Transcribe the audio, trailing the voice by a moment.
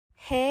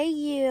Hey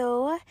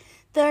you.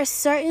 There are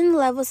certain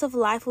levels of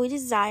life we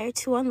desire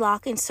to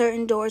unlock and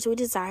certain doors we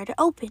desire to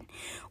open.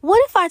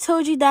 What if I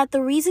told you that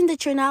the reason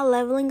that you're not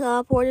leveling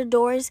up or the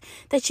doors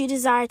that you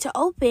desire to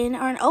open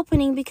aren't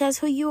opening because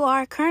who you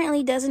are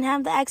currently doesn't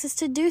have the access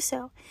to do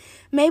so?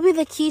 Maybe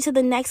the key to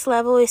the next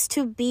level is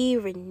to be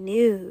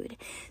renewed.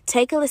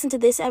 Take a listen to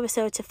this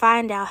episode to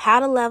find out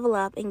how to level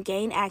up and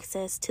gain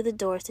access to the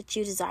doors that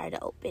you desire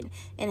to open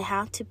and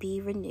how to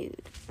be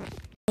renewed.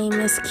 My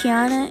name is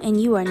Kiana,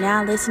 and you are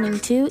now listening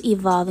to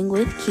Evolving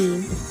with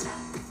Key.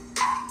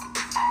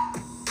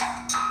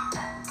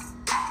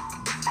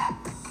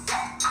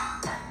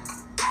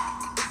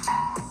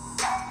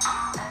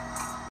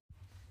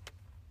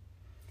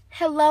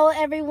 Hello,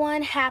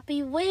 everyone.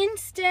 Happy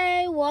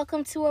Wednesday.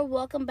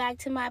 Welcome back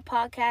to my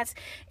podcast.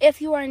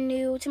 If you are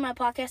new to my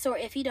podcast or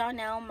if you don't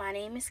know, my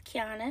name is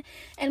Kiana,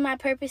 and my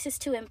purpose is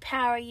to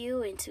empower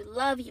you and to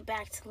love you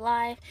back to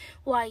life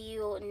while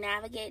you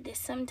navigate this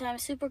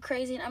sometimes super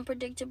crazy and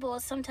unpredictable,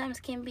 sometimes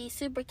can be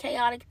super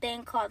chaotic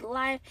thing called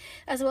life,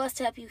 as well as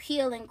to help you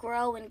heal and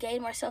grow and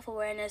gain more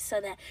self-awareness so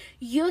that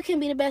you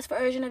can be the best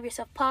version of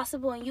yourself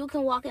possible and you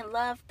can walk in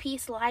love,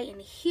 peace, light,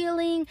 and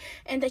healing,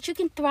 and that you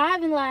can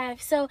thrive in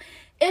life. So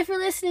if you're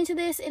listening to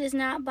this, it is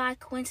not by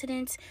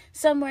coincidence.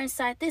 Somewhere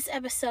inside this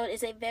episode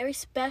is a very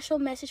special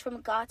message from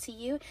God to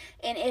you.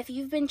 And if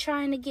you've been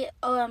trying to get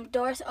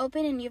doors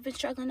open and you've been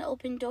struggling to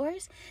open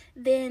doors,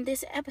 then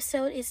this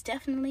episode is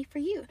definitely for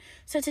you.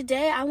 So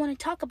today I want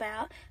to talk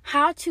about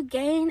how to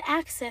gain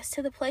access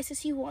to the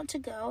places you want to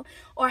go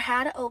or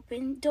how to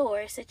open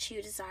doors that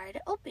you desire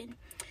to open.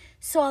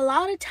 So a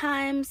lot of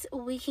times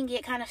we can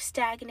get kind of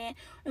stagnant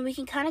and we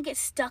can kind of get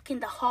stuck in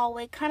the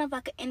hallway, kind of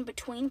like an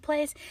in-between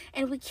place,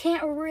 and we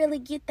can't really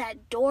get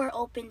that door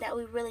open that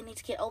we really need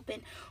to get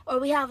open. Or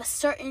we have a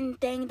certain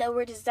thing that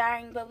we're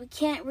desiring, but we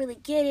can't really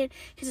get it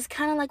because it's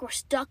kind of like we're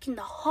stuck in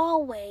the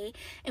hallway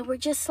and we're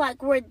just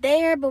like we're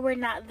there, but we're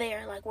not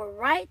there. Like we're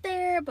right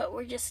there, but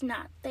we're just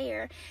not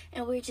there.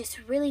 And we just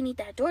really need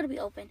that door to be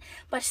open.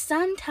 But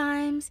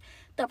sometimes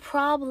the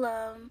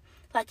problem,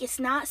 like, it's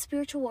not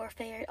spiritual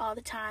warfare all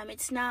the time.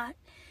 It's not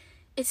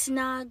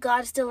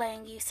God's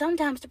delaying you.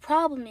 Sometimes the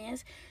problem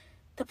is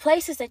the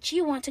places that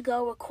you want to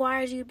go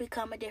requires you to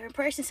become a different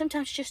person.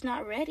 Sometimes you're just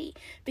not ready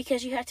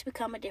because you have to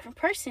become a different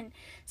person.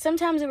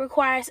 Sometimes it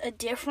requires a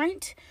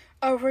different,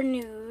 a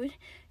renewed,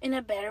 and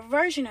a better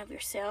version of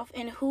yourself.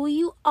 And who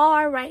you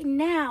are right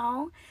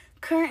now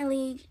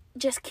currently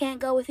just can't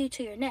go with you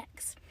to your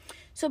next.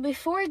 So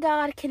before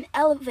God can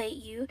elevate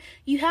you,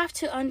 you have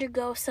to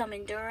undergo some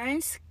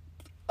endurance,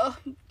 a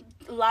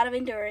lot of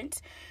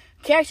endurance,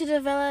 character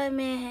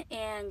development,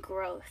 and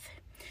growth.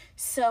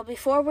 So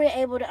before we're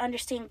able to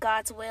understand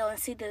God's will and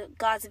see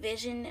God's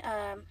vision,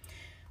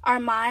 our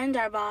mind,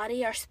 our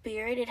body, our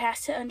spirit, it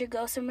has to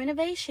undergo some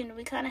renovation.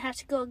 We kind of have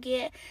to go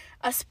get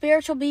a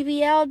spiritual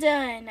BBL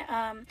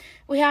done.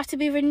 We have to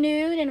be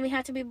renewed, and we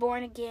have to be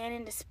born again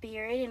in the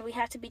spirit, and we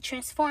have to be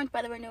transformed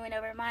by the renewing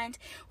of our minds.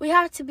 We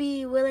have to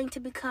be willing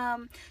to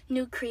become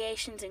new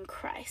creations in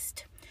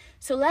Christ.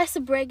 So let's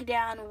break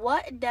down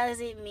what does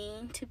it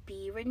mean to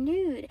be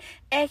renewed,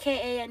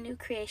 aka a new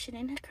creation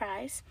in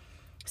Christ.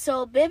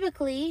 So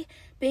biblically,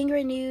 being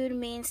renewed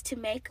means to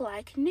make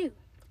like new.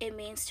 It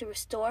means to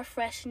restore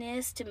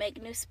freshness, to make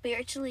new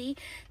spiritually,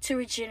 to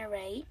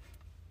regenerate.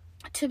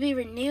 To be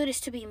renewed is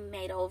to be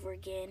made over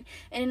again.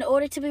 And in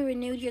order to be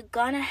renewed, you're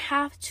gonna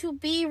have to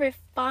be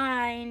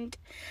refined.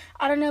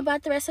 I don't know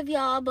about the rest of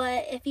y'all,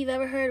 but if you've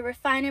ever heard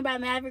Refiner by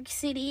Maverick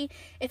City,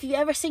 if you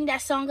ever sing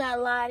that song out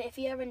loud, if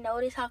you ever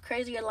notice how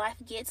crazy your life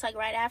gets like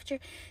right after,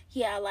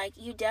 yeah, like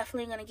you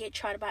definitely gonna get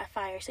tried by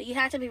fire. So you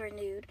have to be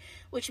renewed,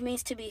 which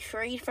means to be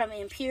freed from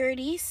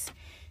impurities.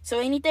 So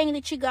anything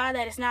that you got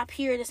that is not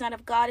pure, that's not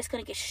of God, is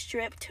going to get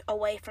stripped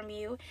away from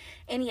you.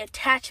 Any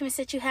attachments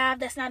that you have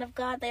that's not of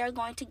God, they are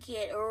going to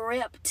get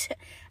ripped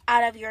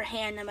out of your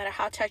hand no matter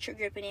how tight you're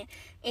gripping it.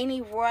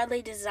 Any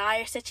worldly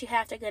desires that you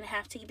have, they're going to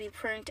have to be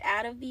pruned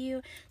out of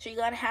you. So you're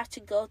going to have to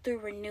go through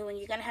renewing.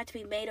 You're going to have to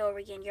be made over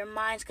again. Your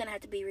mind's going to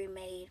have to be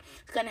remade.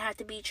 It's going to have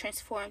to be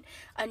transformed.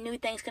 A new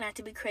thing's going to have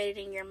to be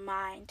created in your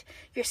mind.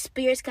 Your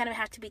spirit's going to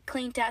have to be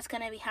cleaned out. It's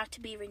going to have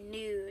to be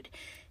renewed.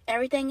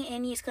 Everything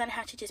in you is going to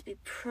have to just be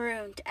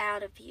pruned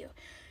out of you.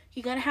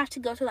 You're going to have to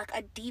go through like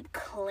a deep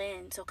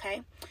cleanse,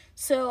 okay?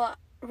 So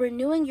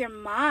renewing your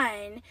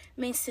mind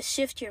means to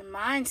shift your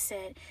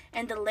mindset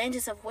and the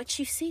lenses of which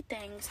you see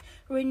things.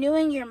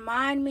 Renewing your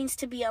mind means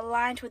to be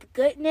aligned with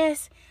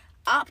goodness,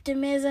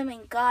 optimism,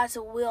 and God's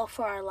will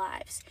for our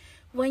lives.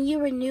 When you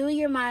renew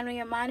your mind, when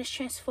your mind is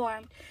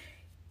transformed,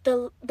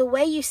 the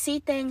way you see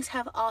things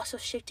have also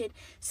shifted.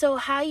 So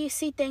how you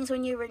see things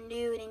when you're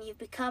renewed and you've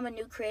become a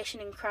new creation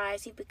in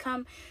Christ, you've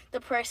become the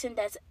person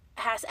that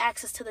has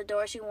access to the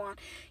doors you want.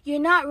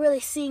 You're not really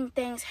seeing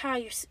things how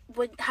you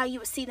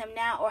would see them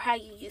now or how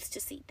you used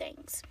to see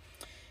things.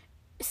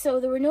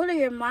 So the renewal of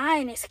your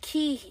mind is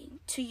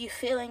key to you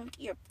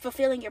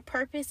fulfilling your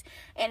purpose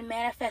and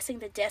manifesting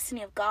the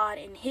destiny of God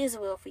and His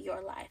will for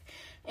your life.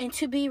 And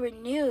to be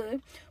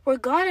renewed, we're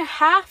going to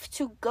have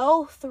to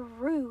go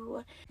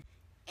through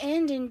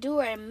and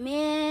endure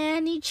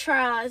many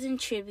trials and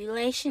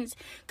tribulations,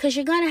 because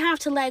you're going to have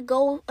to let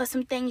go of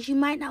some things you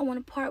might not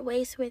want to part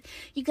ways with.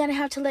 You're going to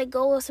have to let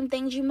go of some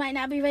things you might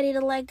not be ready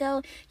to let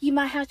go. You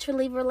might have to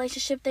leave a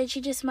relationship that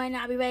you just might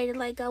not be ready to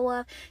let go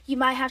of. You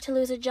might have to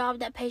lose a job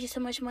that pays you so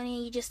much money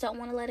and you just don't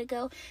want to let it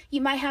go.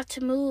 You might have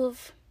to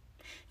move.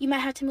 You might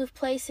have to move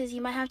places.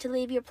 You might have to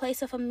leave your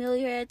place of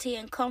familiarity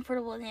and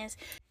comfortableness.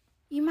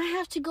 You might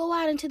have to go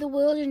out into the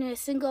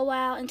wilderness and go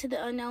out into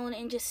the unknown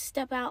and just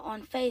step out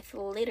on faith,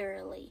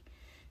 literally.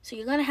 So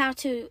you're going to have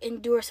to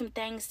endure some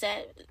things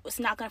that it's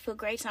not going to feel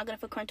great, it's not going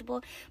to feel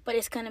comfortable, but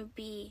it's going to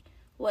be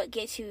what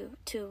gets you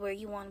to where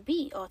you want to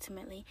be,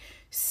 ultimately.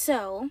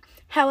 So,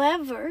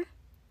 however,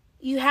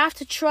 you have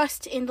to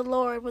trust in the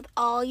Lord with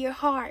all your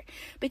heart,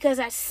 because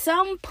at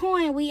some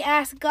point we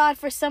ask God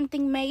for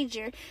something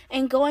major,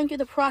 and going through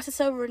the process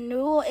of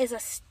renewal is a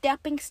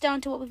stepping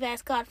stone to what we've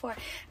asked God for.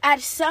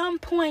 At some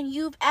point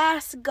you've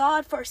asked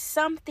God for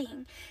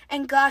something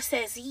and God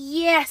says,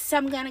 yes,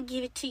 I'm going to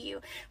give it to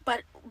you.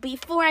 But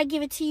before I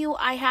give it to you,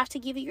 I have to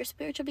give you your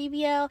spiritual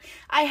BBL.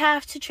 I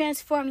have to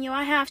transform you.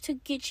 I have to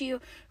get you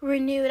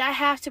renewed. I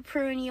have to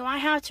prune you. I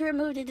have to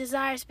remove the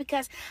desires,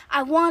 because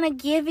I want to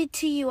give it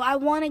to you. I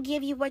want to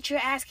give you what you're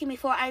asking me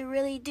for. I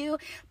really do.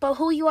 But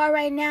who you are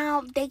right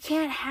now, they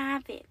can't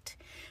have it.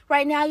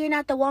 Right now, you're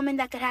not the woman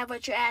that could have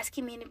what you're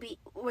asking me to be,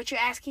 what you're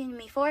asking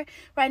me for.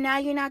 Right now,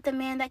 you're not the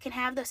man that can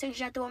have those things.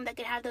 You're not the woman that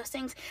can have those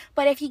things.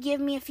 But if you give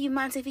me a few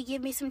months, if you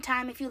give me some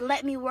time, if you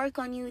let me work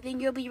on you,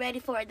 then you'll be ready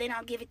for it. Then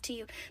I'll give it to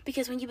you.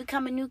 Because when you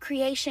become a new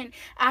creation,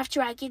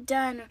 after I get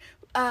done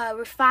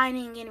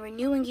refining and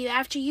renewing you,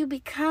 after you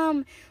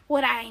become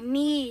what I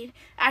need,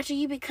 after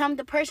you become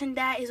the person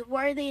that is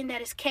worthy and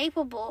that is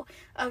capable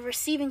of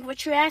receiving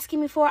what you're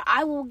asking me for,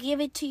 I will give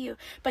it to you.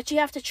 But you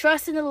have to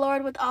trust in the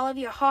Lord with all of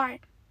your heart.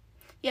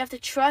 You have to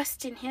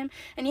trust in Him,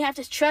 and you have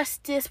to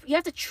trust this. You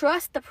have to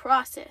trust the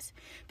process,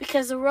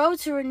 because the road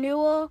to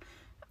renewal,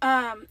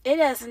 it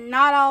does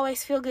not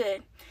always feel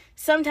good.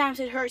 Sometimes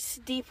it hurts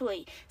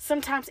deeply.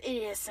 Sometimes it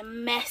is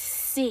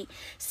messy.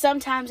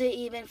 Sometimes it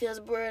even feels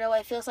brutal.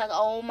 It feels like,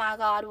 oh my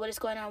God, what is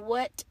going on?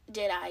 What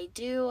did I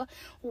do?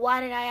 Why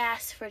did I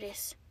ask for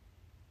this?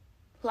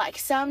 Like,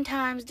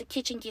 sometimes the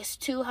kitchen gets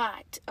too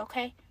hot,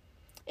 okay?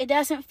 It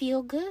doesn't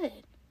feel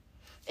good.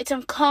 It's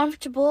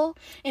uncomfortable.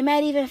 It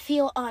might even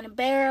feel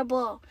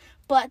unbearable.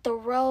 But the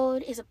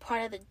road is a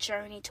part of the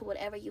journey to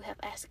whatever you have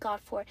asked God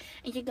for.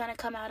 And you're going to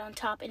come out on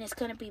top. And it's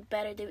going to be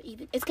better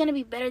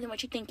than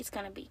what you think it's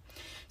going to be.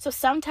 So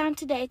sometime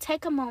today,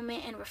 take a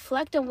moment and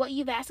reflect on what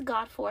you've asked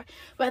God for.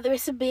 Whether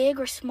it's big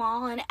or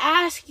small. And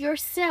ask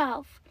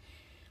yourself,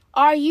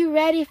 are you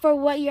ready for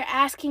what you're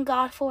asking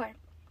God for?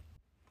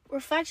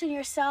 Reflect on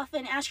yourself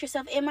and ask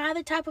yourself, am I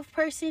the type of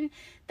person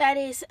that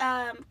is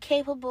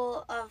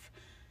capable of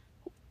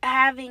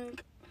having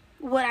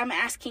what I'm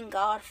asking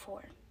God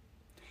for?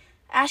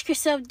 Ask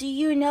yourself, do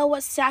you know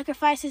what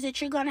sacrifices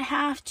that you're going to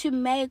have to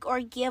make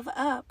or give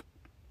up?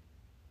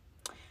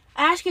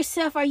 Ask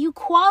yourself, are you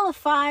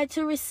qualified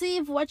to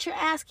receive what you're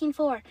asking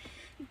for?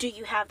 Do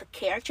you have the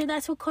character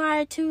that's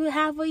required to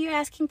have what you're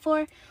asking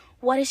for?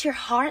 What is your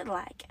heart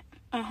like?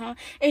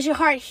 Is your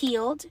heart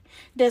healed?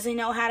 Does it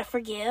know how to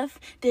forgive?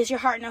 Does your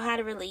heart know how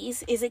to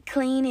release? Is it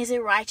clean? Is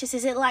it righteous?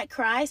 Is it like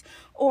Christ?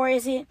 Or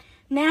is it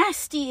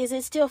nasty? Is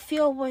it still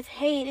filled with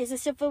hate? Is it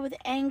still filled with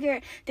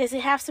anger? Does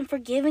it have some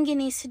forgiving it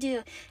needs to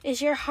do?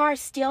 Is your heart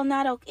still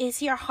not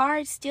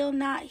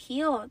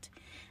healed?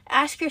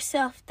 Ask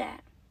yourself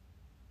that.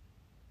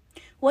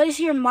 What is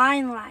your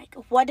mind like?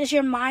 What does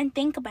your mind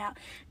think about?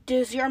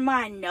 Does your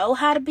mind know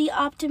how to be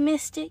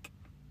optimistic?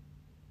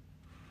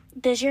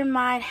 Does your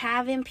mind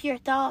have impure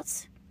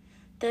thoughts?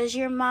 Does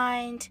your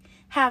mind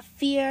have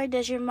fear?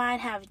 Does your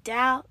mind have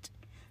doubt?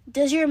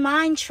 Does your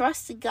mind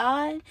trust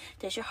God?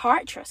 Does your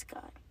heart trust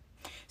God?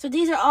 So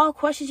these are all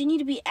questions you need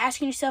to be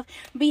asking yourself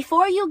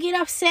before you get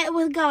upset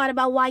with God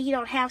about why you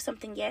don't have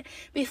something yet.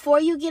 Before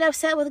you get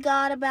upset with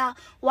God about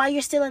why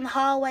you're still in the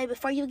hallway.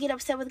 Before you get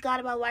upset with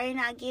God about why you're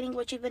not getting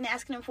what you've been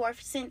asking Him for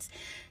since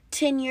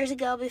 10 years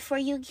ago. Before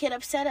you get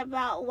upset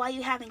about why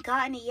you haven't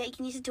gotten it yet,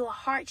 you need to do a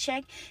heart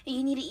check. And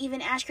you need to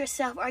even ask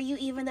yourself, are you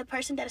even the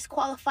person that is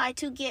qualified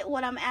to get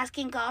what I'm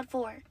asking God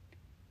for?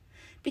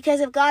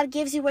 Because if God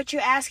gives you what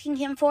you're asking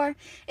Him for,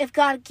 if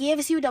God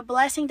gives you the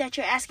blessing that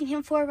you're asking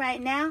Him for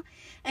right now,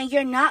 and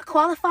you're not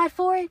qualified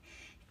for it,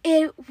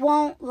 it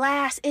won't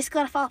last. It's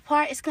going to fall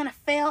apart. It's going to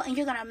fail, and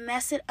you're going to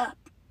mess it up.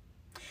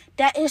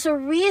 That is a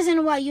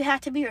reason why you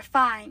have to be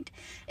refined.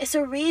 It's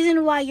a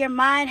reason why your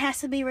mind has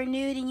to be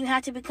renewed and you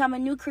have to become a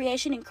new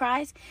creation in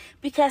Christ.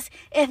 Because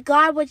if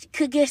God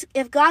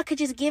could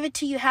just give it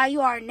to you how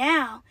you are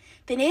now,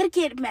 then it'll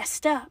get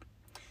messed up.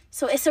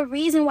 So it's a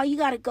reason why you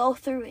got to go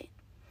through it.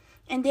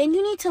 And then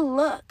you need to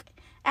look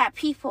at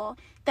people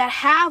that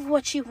have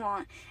what you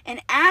want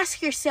and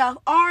ask yourself,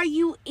 are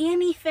you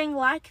anything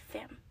like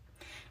them?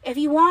 If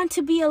you want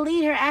to be a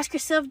leader, ask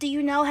yourself, do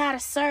you know how to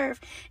serve?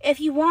 If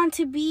you want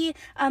to be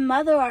a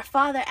mother or a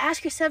father,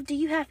 ask yourself, do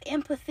you have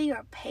empathy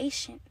or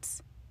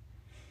patience?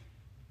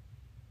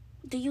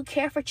 Do you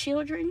care for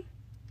children?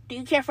 Do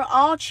you care for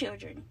all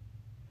children?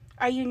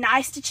 Are you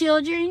nice to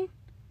children?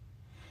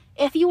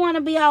 If you want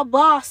to be a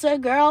boss, or a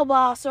girl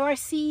boss, or a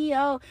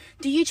CEO,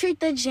 do you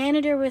treat the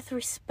janitor with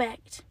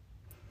respect?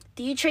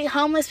 Do you treat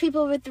homeless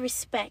people with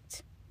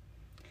respect?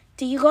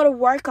 Do you go to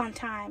work on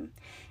time?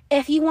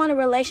 If you want a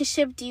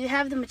relationship, do you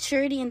have the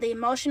maturity and the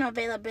emotional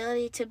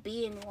availability to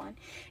be in one?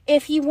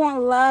 If you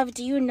want love,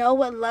 do you know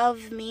what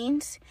love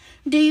means?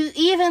 Do you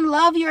even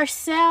love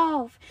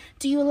yourself?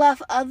 Do you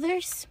love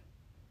others?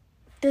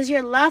 Does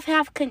your love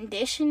have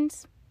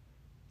conditions?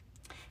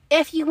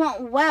 If you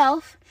want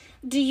wealth,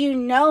 do you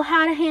know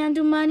how to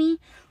handle money?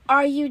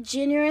 Are you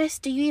generous?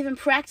 Do you even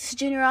practice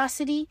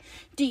generosity?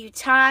 Do you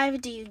tithe?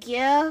 Do you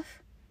give?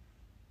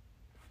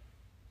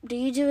 Do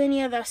you do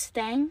any of those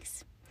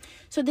things?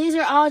 So these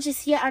are all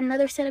just yet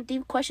another set of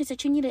deep questions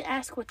that you need to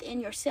ask within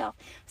yourself.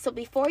 So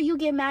before you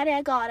get mad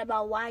at God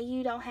about why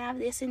you don't have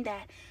this and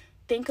that,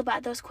 think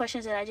about those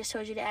questions that I just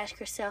told you to ask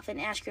yourself,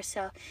 and ask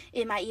yourself,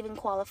 am I even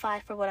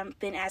qualified for what I've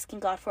been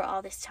asking God for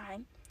all this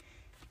time?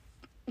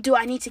 Do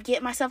I need to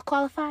get myself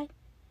qualified?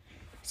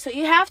 So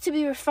you have to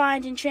be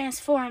refined and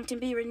transformed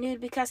and be renewed,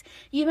 because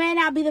you may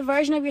not be the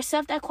version of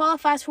yourself that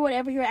qualifies for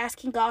whatever you're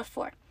asking God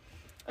for.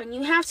 And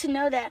you have to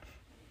know that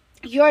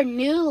your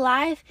new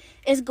life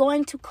is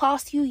going to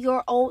cost you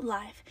your old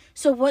life.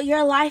 So what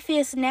your life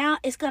is now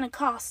is going to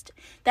cost.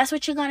 That's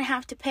what you're going to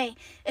have to pay.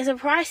 It's a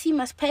price you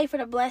must pay for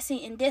the blessing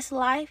in this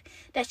life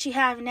that you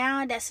have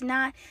now that's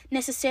not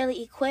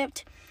necessarily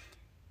equipped.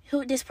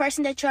 This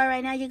person that you are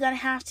right now, you're going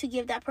to have to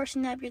give that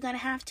person up. You're going to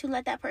have to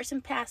let that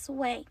person pass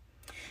away.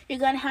 You're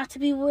going to have to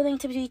be willing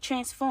to be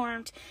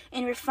transformed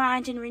and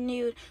refined and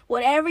renewed.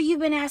 Whatever you've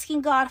been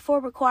asking God for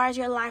requires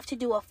your life to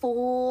do a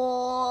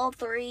full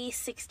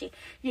 360.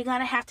 You're going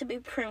to have to be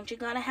pruned. You're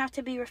going to have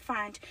to be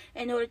refined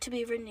in order to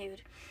be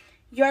renewed.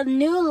 Your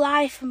new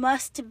life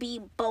must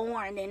be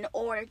born in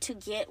order to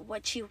get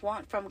what you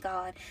want from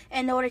God,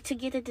 in order to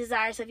get the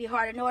desires of your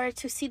heart, in order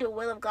to see the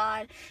will of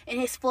God in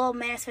His full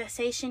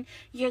manifestation.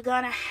 You're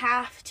going to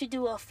have to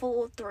do a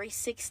full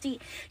 360.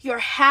 Your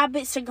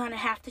habits are going to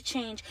have to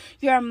change.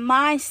 Your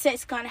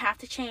mindset's going to have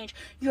to change.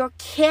 Your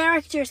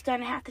character is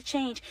going to have to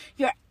change.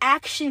 Your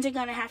actions are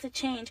going to have to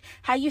change.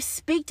 How you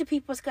speak to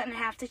people is going to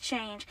have to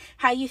change.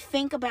 How you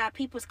think about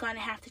people is going to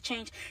have to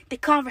change. The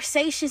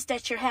conversations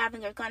that you're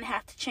having are going to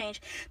have to change.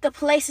 The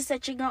places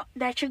that you're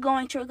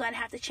going to are going to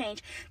have to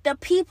change. The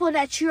people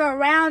that you're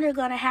around are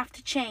going to have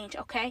to change,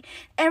 okay?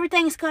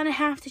 Everything's going to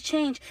have to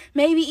change.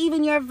 Maybe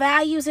even your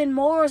values and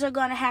morals are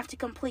going to have to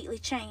completely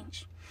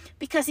change.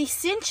 Because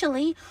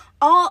essentially,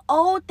 all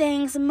old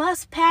things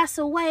must pass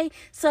away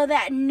so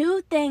that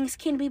new things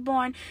can be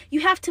born.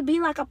 You have to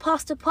be like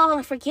Apostle Paul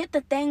and forget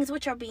the things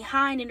which are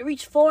behind and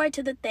reach forward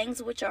to the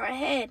things which are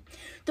ahead.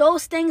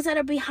 Those things that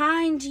are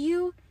behind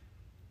you,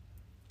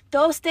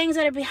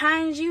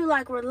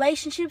 like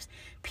relationships,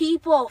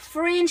 people,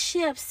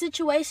 friendships,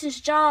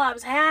 situations,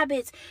 jobs,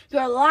 habits,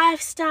 your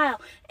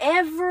lifestyle,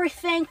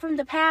 everything from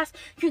the past,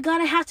 you're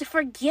going to have to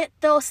forget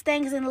those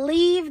things and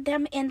leave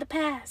them in the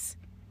past.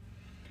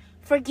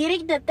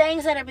 Forgetting the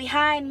things that are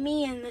behind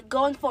me and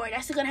going forward.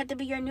 That's going to have to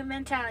be your new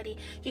mentality.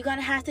 You're going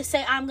to have to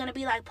say, I'm going to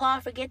be like Paul,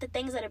 forget the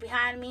things that are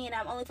behind me and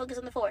I'm only focused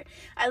on the forward.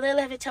 I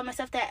literally have to tell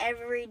myself that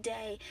every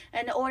day.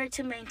 In order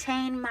to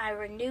maintain my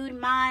renewed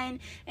mind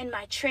and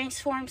my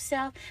transformed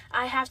self,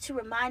 I have to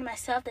remind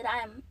myself that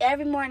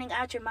every morning I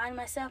have to remind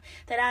myself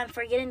that I'm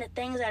forgetting the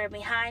things that are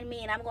behind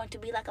me and I'm going to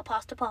be like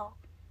Apostle Paul.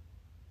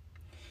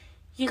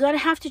 You're going to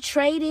have to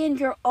trade in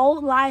your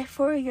old life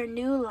for your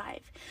new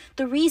life.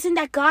 The reason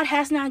that God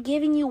has not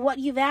given you what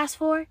you've asked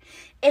for,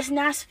 it's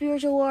not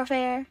spiritual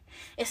warfare.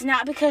 It's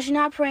not because you're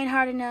not praying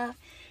hard enough.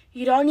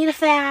 You don't need to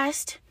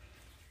fast.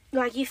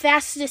 Like, you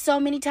fasted so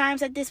many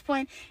times at this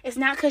point. It's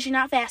not because you're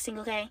not fasting,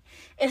 okay?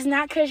 It's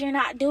not because you're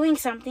not doing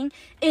something.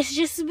 It's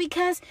just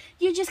because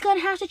you're just going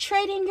to have to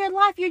trade in your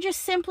life. You're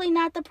just simply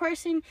not the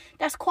person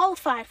that's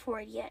qualified for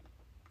it yet.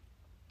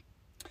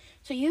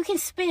 So you can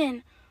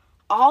spend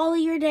all of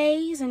your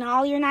days and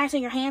all your nights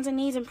on your hands and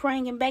knees and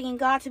praying and begging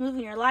God to move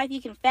in your life.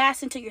 You can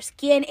fast until your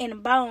skin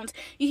and bones.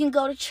 You can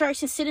go to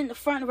church and sit in the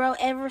front row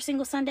every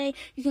single Sunday.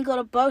 You can go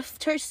to both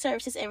church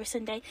services every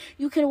Sunday.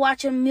 You can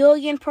watch 1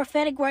 million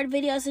prophetic word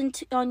videos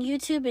on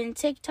YouTube and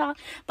TikTok,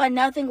 but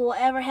nothing will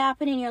ever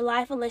happen in your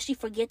life unless you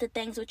forget the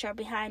things which are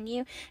behind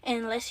you, and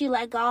unless you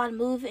let God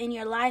move in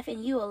your life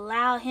and you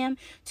allow Him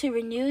to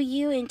renew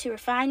you and to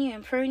refine you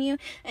and prune you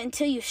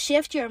until you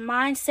shift your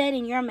mindset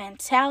and your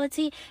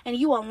mentality and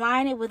you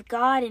align it with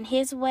God and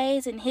His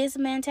ways and His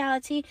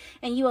mentality,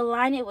 and you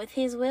align it with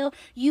His will,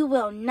 you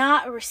will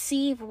not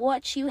receive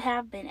what you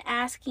have been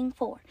asking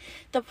for.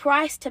 The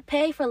price to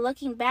pay for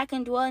looking back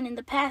and dwelling in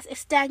the past is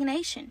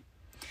stagnation.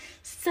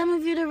 Some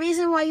of you, the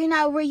reason why you're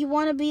not where you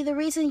want to be, the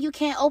reason you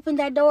can't open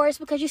that door is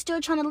because you're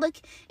still trying to look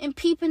and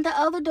peep in the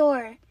other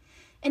door.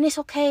 And it's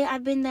okay,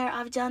 I've been there,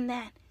 I've done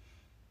that.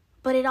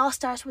 But it all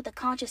starts with a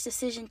conscious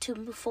decision to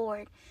move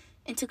forward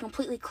and to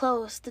completely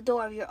close the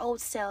door of your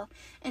old self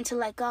and to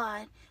let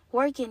God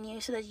work in you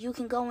so that you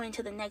can go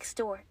into the next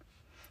door.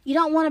 You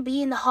don't want to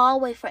be in the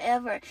hallway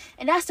forever.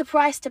 And that's the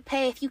price to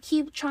pay if you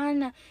keep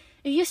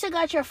if you still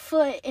got your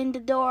foot in the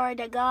door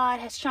that God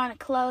has trying to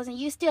close, and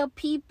you still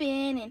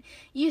peeping, and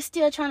you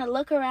still trying to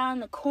look around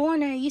the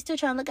corner, and you still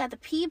trying to look at the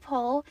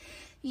peephole,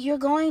 you're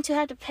going to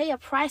have to pay a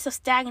price of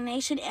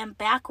stagnation and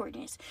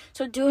backwardness.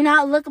 So do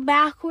not look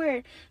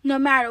backward. No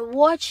matter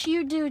what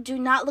you do, do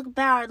not look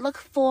backward. Look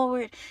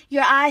forward.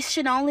 Your eyes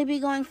should only be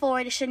going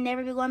forward. It should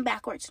never be going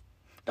backwards.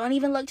 Don't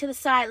even look to the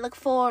side. Look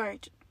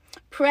forward.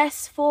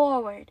 Press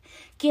forward.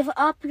 Give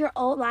up your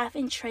old life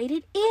and trade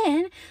it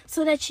in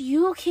so that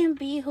you can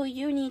be who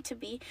you need to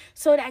be,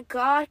 so that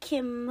God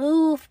can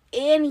move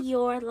in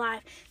your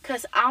life.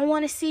 Because I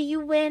want to see you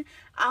win.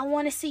 I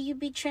want to see you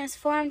be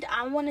transformed.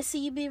 I want to see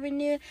you be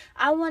renewed.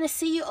 I want to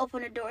see you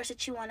open the doors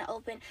that you want to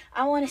open.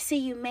 I want to see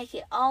you make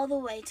it all the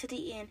way to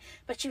the end.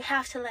 But you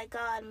have to let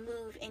God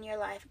move in your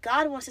life.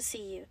 God wants to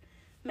see you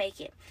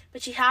make it.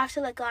 But you have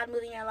to let God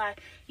move in your life.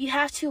 You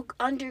have to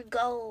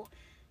undergo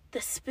the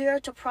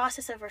spiritual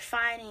process of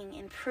refining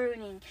and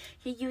pruning.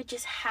 You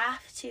just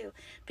have to.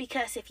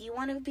 Because if you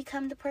want to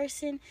become the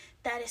person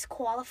that is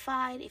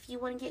qualified, if you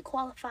want to get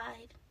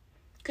qualified,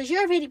 because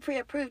you're already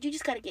pre-approved, you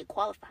just got to get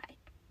qualified.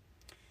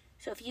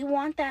 So if you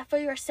want that for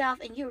yourself,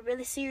 and you're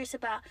really serious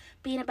about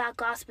being about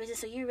God's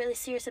business, or you're really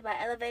serious about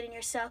elevating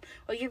yourself,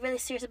 or you're really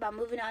serious about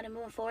moving on and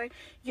moving forward,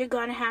 you're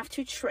going to have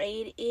to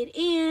trade it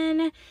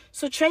in.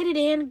 So trade it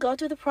in. Go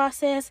through the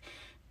process.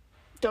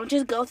 Don't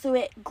just go through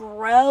it.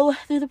 Grow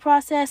through the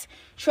process.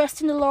 Trust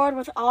in the Lord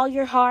with all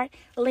your heart.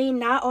 Lean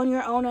not on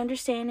your own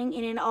understanding.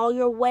 And in all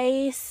your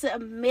ways,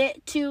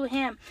 submit to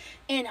Him.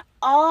 In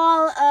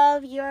all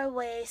of your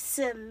ways,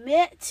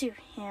 submit to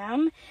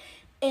Him.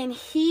 And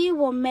He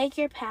will make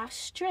your path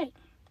straight.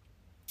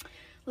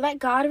 Let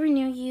God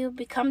renew you.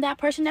 Become that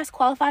person that's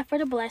qualified for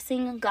the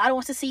blessing. God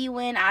wants to see you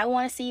win. I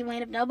want to see you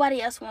win. If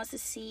nobody else wants to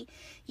see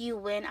you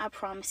win, I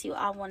promise you,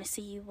 I want to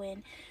see you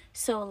win.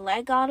 So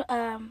let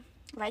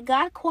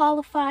God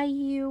qualify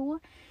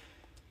you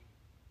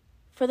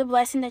for the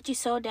blessing that you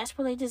so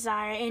desperately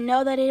desire. And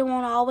know that it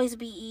won't always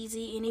be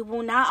easy, and it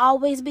will not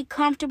always be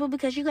comfortable,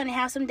 because you're going to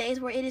have some days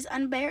where it is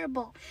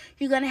unbearable.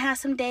 You're going to have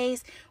some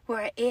days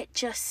where it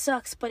just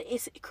sucks, but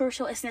it's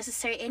crucial, it's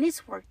necessary, and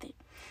it's worth it.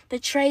 The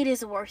trade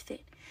is worth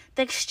it.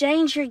 The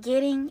exchange you're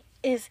getting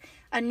is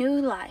a new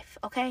life,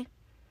 okay?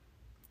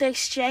 The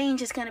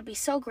exchange is going to be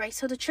so great,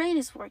 so the trade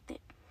is worth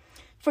it.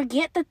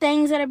 Forget the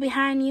things that are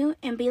behind you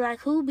and be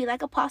like who? Be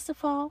like Apostle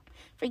Paul.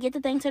 Forget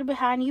the things that are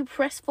behind you.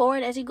 Press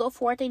forward as you go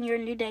forth in your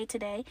new day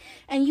today.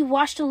 And you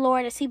watch the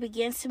Lord as He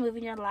begins to move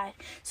in your life.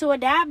 So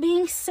with that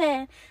being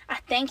said, I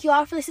thank you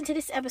all for listening to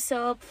this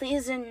episode.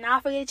 Please do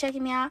not forget to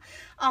check me out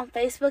on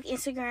Facebook,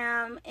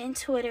 Instagram, and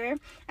Twitter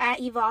at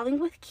Evolving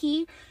with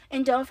Key.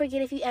 And don't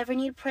forget, if you ever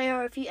need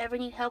prayer or if you ever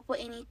need help with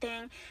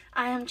anything,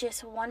 I am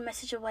just one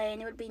message away,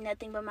 and it would be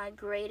nothing but my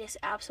greatest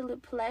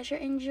absolute pleasure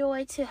and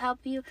joy to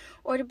help you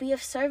or to be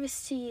of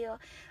service to you.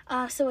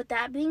 So with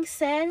that being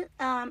said,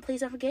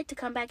 please don't forget to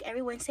come back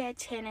every Wednesday at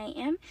 10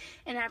 a.m.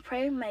 And I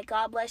pray, may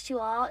God bless you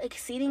all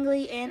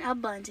exceedingly and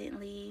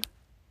abundantly.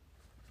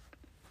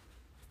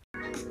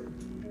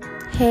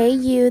 Hey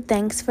you,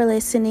 thanks for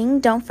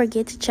listening. Don't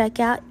forget to check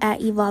out at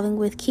Evolving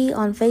with Key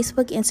on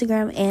Facebook,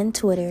 Instagram, and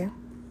Twitter.